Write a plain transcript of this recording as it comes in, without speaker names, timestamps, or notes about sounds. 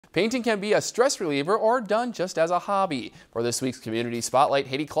Painting can be a stress reliever or done just as a hobby. For this week's Community Spotlight,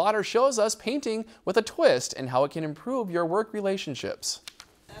 Haiti Clotter shows us painting with a twist and how it can improve your work relationships.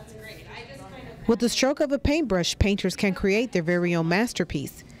 That's great. With the stroke of a paintbrush, painters can create their very own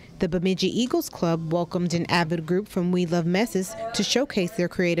masterpiece. The Bemidji Eagles Club welcomed an avid group from We Love Messes to showcase their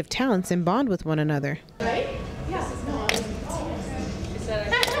creative talents and bond with one another.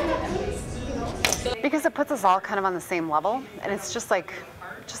 Because it puts us all kind of on the same level, and it's just like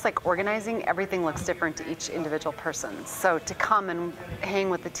organizing, everything looks different to each individual person. So to come and hang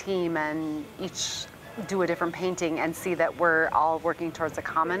with the team and each do a different painting and see that we're all working towards a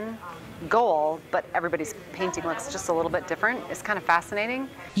common goal, but everybody's painting looks just a little bit different, is kind of fascinating.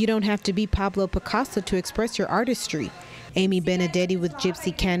 You don't have to be Pablo Picasso to express your artistry. Amy Benedetti with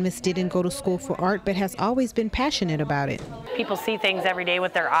Gypsy Canvas didn't go to school for art, but has always been passionate about it. People see things every day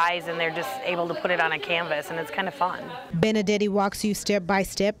with their eyes, and they're just able to put it on a canvas, and it's kind of fun. Benedetti walks you step by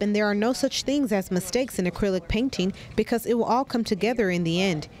step, and there are no such things as mistakes in acrylic painting because it will all come together in the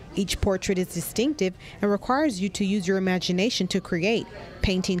end. Each portrait is distinctive and requires you to use your imagination to create.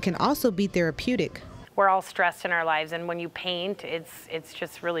 Painting can also be therapeutic. We're all stressed in our lives, and when you paint, it's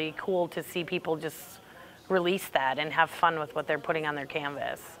just really cool to see people just release that and have fun with what they're putting on their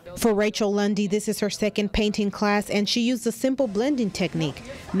canvas. For Rachel Lundy, this is her second painting class, and she used a simple blending technique.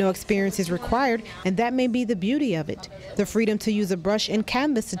 No experience is required, and that may be the beauty of it. The freedom to use a brush and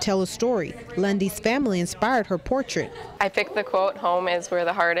canvas to tell a story. Lundy's family inspired her portrait. I picked the quote, "Home is where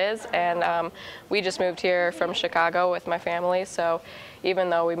the heart is," and we just moved here from Chicago with my family, so even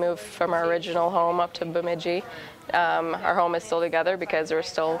though we moved from our original home up to Bemidji, our home is still together because we're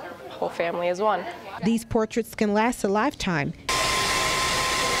still, whole family is one. These portraits can last a lifetime.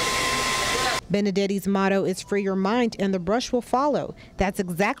 Benedetti's motto is free your mind and the brush will follow. That's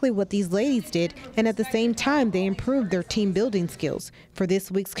exactly what these ladies did, and at the same time they improved their team building skills. For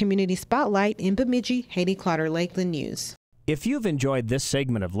this week's Community Spotlight in Bemidji, Haiti Clotter, Lakeland News. If you've enjoyed this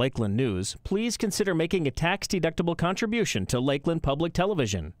segment of Lakeland News, please consider making a tax-deductible contribution to Lakeland Public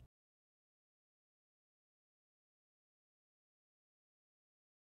Television.